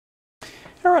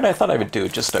Alright, I thought I would do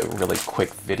just a really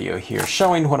quick video here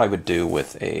showing what I would do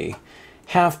with a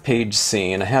half-page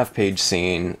scene. A half-page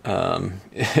scene,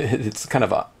 it's kind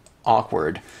of a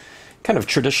awkward, kind of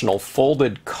traditional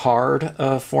folded card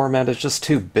format. It's just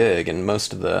too big, and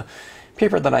most of the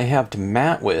paper that I have to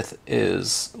mat with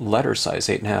is letter size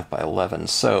 8.5 by 11,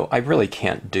 so I really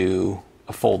can't do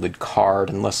a folded card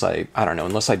unless I don't know,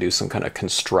 unless I do some kind of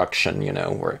construction, you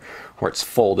know, where it's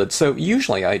folded. So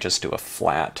usually I just do a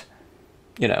flat,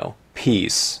 you know,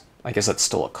 piece. I guess that's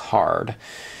still a card.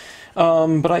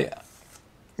 But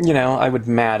I would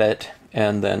mat it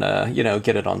and then, you know,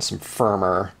 get it on some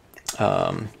firmer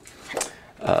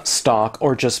stock,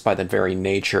 or just by the very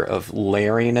nature of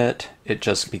layering it, it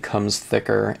just becomes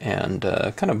thicker and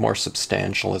kind of more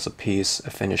substantial as a piece, a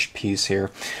finished piece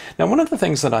here. Now, one of the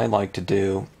things that I like to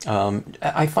do,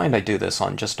 I find I do this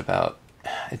on just about,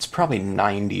 it's probably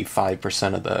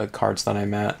 95% of the cards that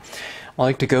I'm at. I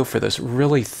like to go for this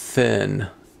really thin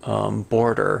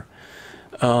border.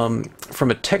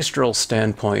 From a textural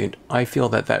standpoint, I feel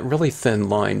that that really thin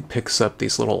line picks up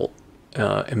these little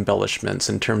embellishments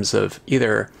in terms of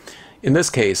either, in this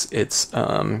case, it's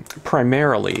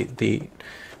primarily the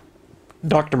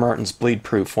Dr. Martin's Bleed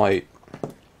Proof White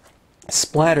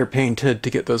splatter painted to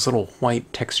get those little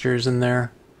white textures in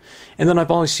there. And then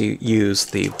I've always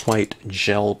used the white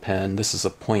gel pen. This is a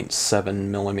 0.7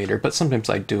 millimeter, but sometimes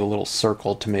I do a little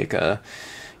circle to make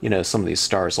you know, some of these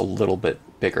stars a little bit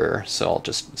bigger. So I'll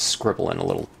just scribble in a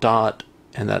little dot,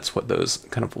 and that's what those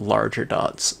kind of larger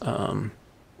dots are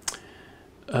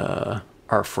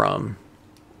from.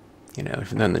 You know,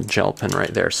 and then the gel pen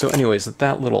right there. So anyways,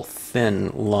 that little thin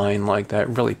line like that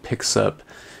really picks up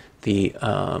the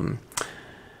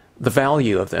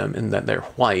value of them in that they're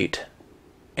white,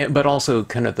 but also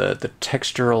kind of the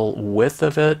textural width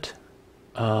of it.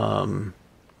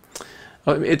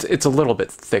 It's a little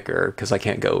bit thicker because I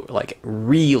can't go like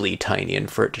really tiny and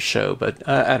for it to show, but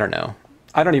I don't know.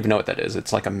 I don't even know what that is.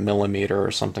 It's like a millimeter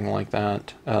or something like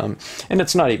that. And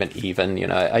it's not even, you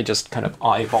know, I just kind of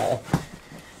eyeball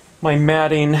my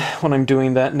matting when I'm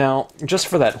doing that. Now, just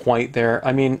for that white there,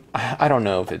 I mean, I don't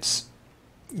know if it's,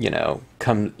 you know,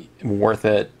 worth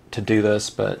it to do this,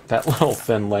 but that little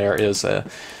thin layer is a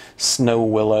Snow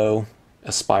Willow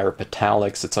Aspire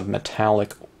Metallics. It's a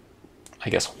metallic,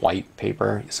 I guess, white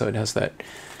paper, so it has that,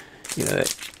 you know, that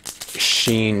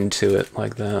sheen to it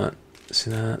like that.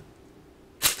 See that?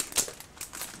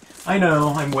 I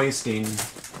know I'm wasting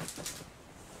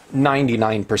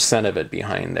 99% of it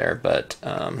behind there, but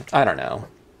I don't know.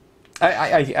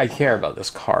 I care about this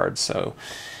card, so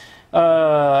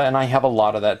and I have a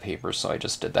lot of that paper, so I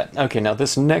just did that. Okay, now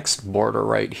this next border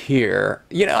right here,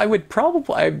 you know, I would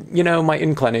probably, you know, my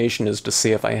inclination is to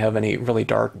see if I have any really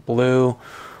dark blue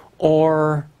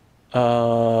or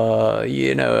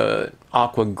you know,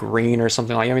 aqua green or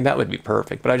something like that. I mean, that would be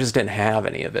perfect, but I just didn't have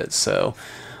any of it, so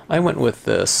I went with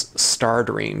this Star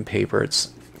Dream paper.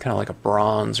 It's kind of like a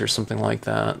bronze or something like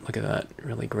that. Look at that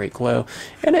really great glow.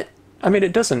 And it, I mean,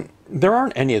 it doesn't, there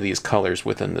aren't any of these colors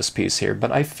within this piece here, but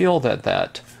I feel that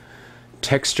that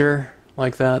texture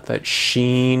like that, that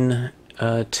sheen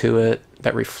to it,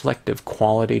 that reflective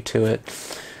quality to it,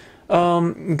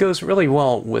 goes really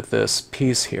well with this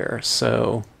piece here.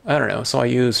 So, I don't know, so I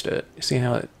used it. See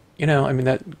how it, you know, I mean,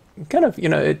 that kind of, you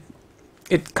know,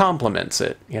 it complements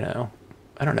it, you know.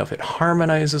 I don't know if it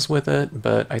harmonizes with it,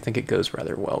 but I think it goes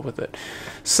rather well with it.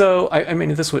 So, I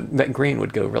mean, that green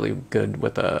would go really good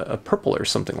with a purple or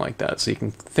something like that. So you can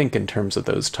think in terms of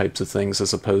those types of things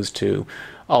as opposed to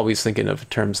always thinking of in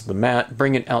terms of the matte,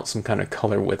 bringing out some kind of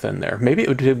color within there. Maybe it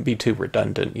would be too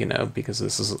redundant, you know, because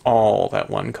this is all that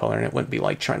one color, and it wouldn't be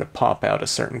like trying to pop out a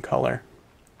certain color.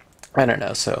 I don't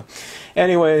know. So,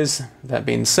 anyways, that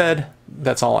being said,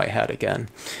 that's all I had again.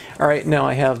 All right, now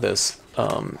I have this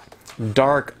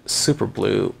dark super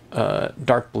blue,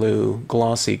 dark blue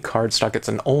glossy cardstock. It's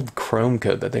an old chrome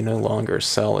coat that they no longer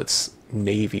sell. It's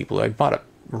navy blue. I bought a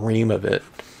ream of it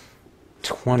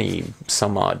 20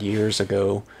 some odd years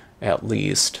ago at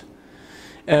least.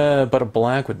 But a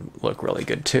black would look really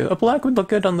good too. A black would look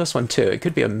good on this one too. It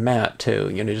could be a matte too,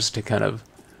 you know, just to kind of,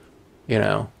 you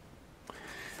know,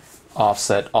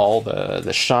 offset all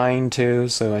the shine too,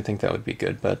 so I think that would be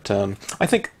good. But I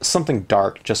think something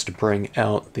dark just to bring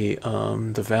out the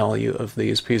value of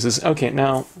these pieces. Okay,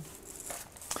 now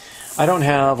I don't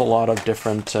have a lot of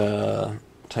different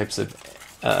types of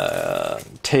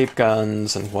tape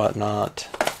guns and whatnot,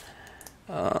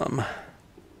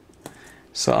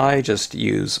 so I just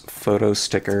use photo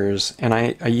stickers, and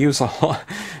I use a lot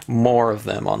more of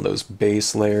them on those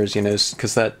base layers, you know,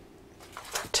 because that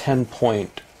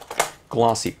 10-point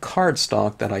glossy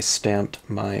cardstock that I stamped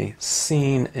my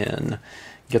scene in.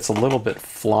 Gets a little bit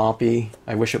floppy.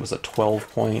 I wish it was a 12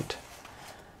 point,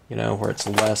 you know, where it's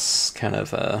less kind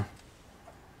of I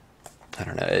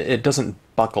don't know, it doesn't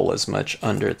buckle as much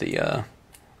under the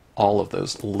all of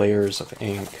those layers of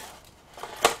ink.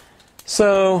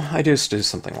 So I just do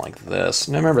something like this.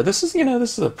 Now remember, this is, you know,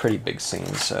 this is a pretty big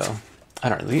scene, so I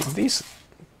don't know, these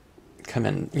come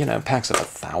in, you know, packs of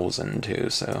 1,000 too,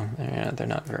 so they're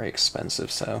not very expensive,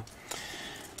 so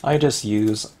I just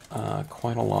use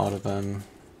quite a lot of them.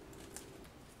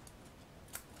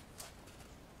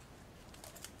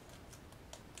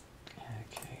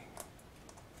 Okay,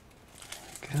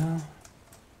 there we go.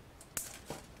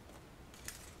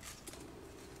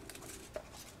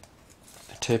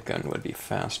 Tip gun would be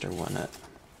faster, wouldn't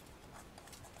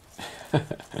it?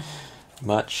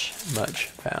 much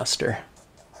faster.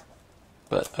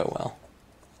 But oh well.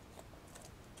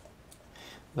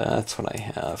 That's what I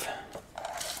have.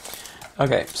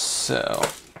 Okay, so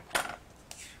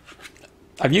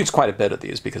I've used quite a bit of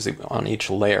these because on each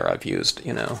layer I've used,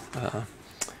 you know,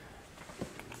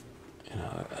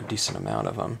 a decent amount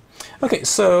of them. Okay,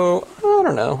 so I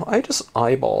don't know. I just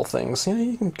eyeball things. You know,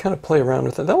 you can kind of play around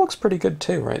with it. That looks pretty good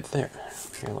too, right there.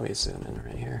 Here, let me zoom in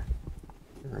right here.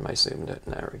 Where am I zoomed in?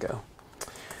 There we go.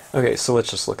 Okay, so let's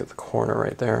just look at the corner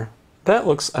right there. That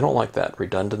looks. I don't like that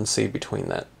redundancy between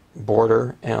that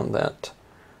border and that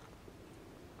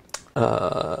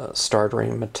starred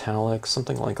ring metallic.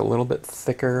 Something like a little bit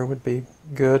thicker would be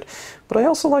good. But I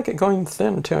also like it going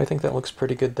thin too. I think that looks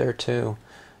pretty good there too.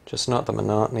 Just not the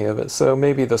monotony of it. So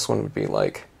maybe this one would be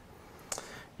like,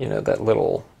 you know, that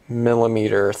little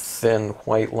millimeter thin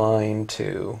white line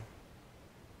to,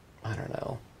 I don't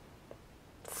know,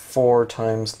 4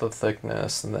 times the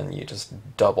thickness, and then you just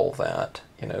double that,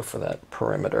 you know, for that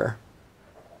perimeter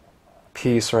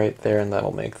piece right there, and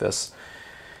that'll make this,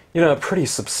 you know, a pretty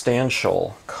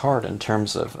substantial card in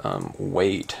terms of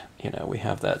weight. You know, we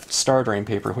have that starred rain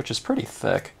paper, which is pretty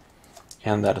thick,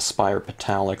 and that Aspire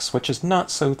Metallics, which is not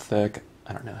so thick.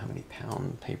 I don't know how many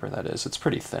pound paper that is. It's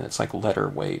pretty thin. It's like letter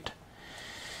weight.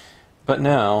 But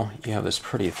now you have this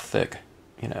pretty thick,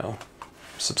 you know,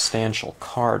 substantial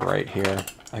card right here.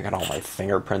 I got all my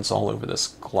fingerprints all over this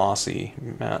glossy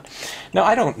mat. Now,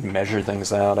 I don't measure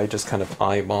things out. I just kind of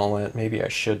eyeball it. Maybe I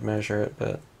should measure it,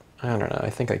 but I don't know. I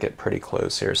think I get pretty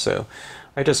close here. So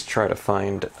I just try to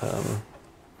find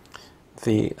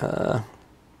the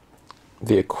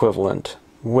equivalent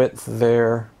width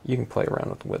there. You can play around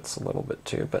with widths a little bit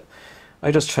too, but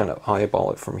I just try to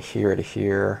eyeball it from here to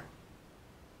here.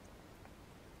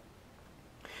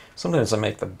 Sometimes I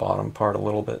make the bottom part a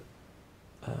little bit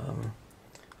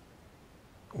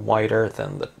wider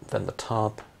than the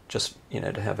top, just, you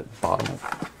know, to have it bottom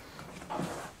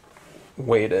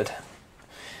weighted.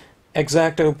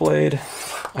 X-Acto blade,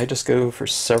 I just go for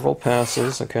several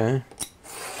passes, okay,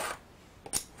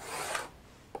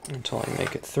 until I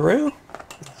make it through.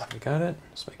 We got it.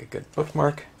 Let's make a good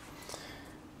bookmark.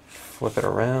 Flip it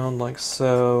around like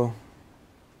so.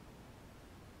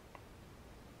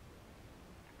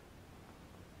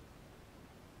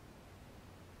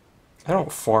 I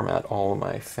don't format all of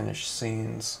my finished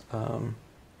scenes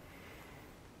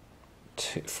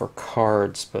for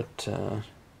cards, but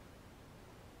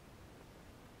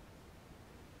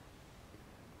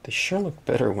they sure look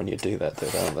better when you do that, though,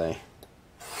 don't they?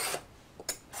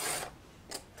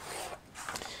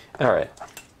 All right.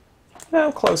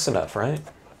 Now, close enough, right?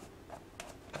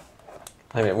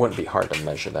 I mean, it wouldn't be hard to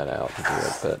measure that out and do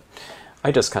it, but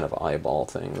I just kind of eyeball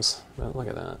things. But look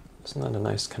at that. Isn't that a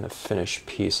nice kind of finished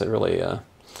piece? It really, I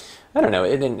don't know,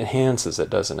 it enhances it,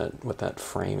 doesn't it, with that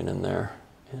framing in there.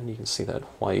 And you can see that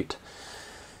white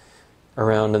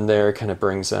around in there kind of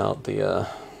brings out the,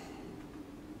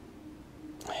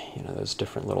 you know, those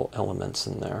different little elements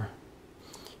in there.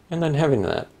 And then having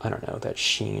that, I don't know, that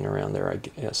sheen around there, I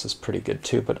guess, is pretty good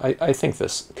too. But I think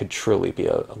this could truly be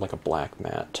like a black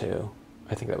mat too.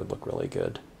 I think that would look really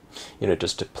good. You know,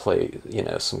 just to play, you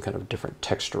know, some kind of different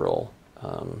textural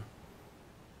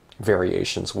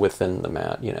variations within the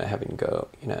mat. You know, having go,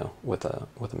 you know, with a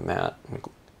matte,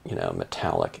 you know,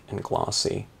 metallic and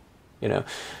glossy. You know,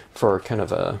 for kind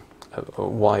of a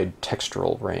wide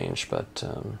textural range, but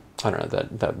I don't know,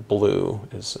 that blue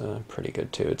is pretty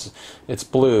good too. It's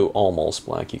blue, almost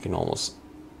black. You can almost,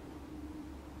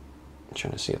 I'm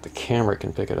trying to see if the camera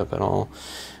can pick it up at all.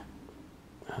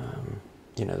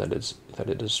 You know, that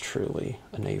it is truly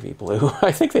a navy blue.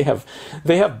 I think they have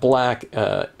black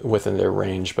within their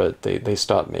range, but they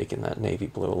stopped making that navy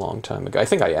blue a long time ago. I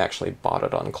think I actually bought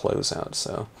it on closeout.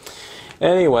 So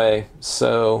anyway,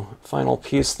 so final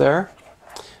piece there.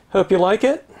 Hope you like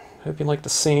it. hope you like the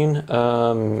scene.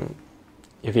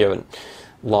 If you haven't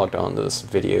logged on to this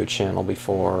video channel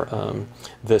before,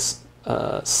 this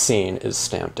scene is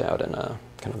stamped out in a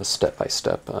kind of a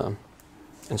step-by-step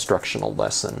instructional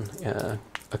lesson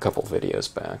a couple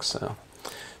videos back. So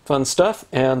fun stuff.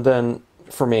 And then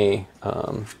for me,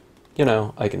 you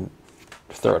know, I can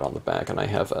throw it on the back, and I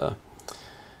have a,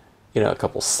 you know, a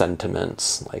couple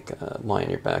sentiments, like lie on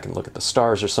your back and look at the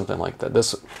stars or something like that.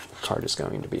 This card is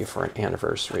going to be for an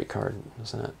anniversary card.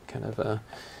 Isn't that kind of a,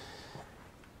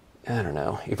 I don't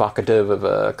know, evocative of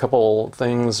a couple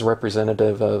things,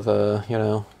 representative of, you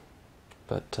know,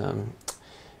 but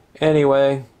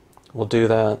anyway, we'll do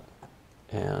that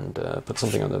and put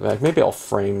something on the back. Maybe I'll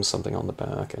frame something on the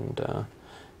back and,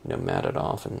 you know, mat it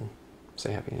off and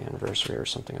say happy anniversary or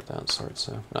something of that sort,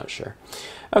 so not sure.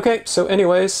 Okay, so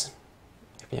anyways,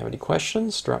 if you have any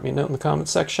questions, drop me a note in the comment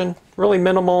section. Really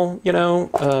minimal, you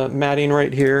know, matting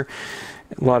right here.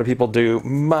 A lot of people do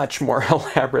much more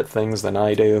elaborate things than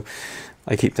I do.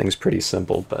 I keep things pretty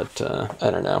simple, but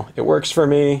I don't know. It works for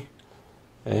me,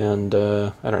 and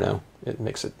I don't know. It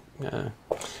makes it,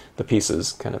 the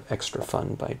pieces kind of extra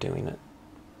fun by doing it.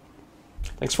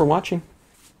 Thanks for watching.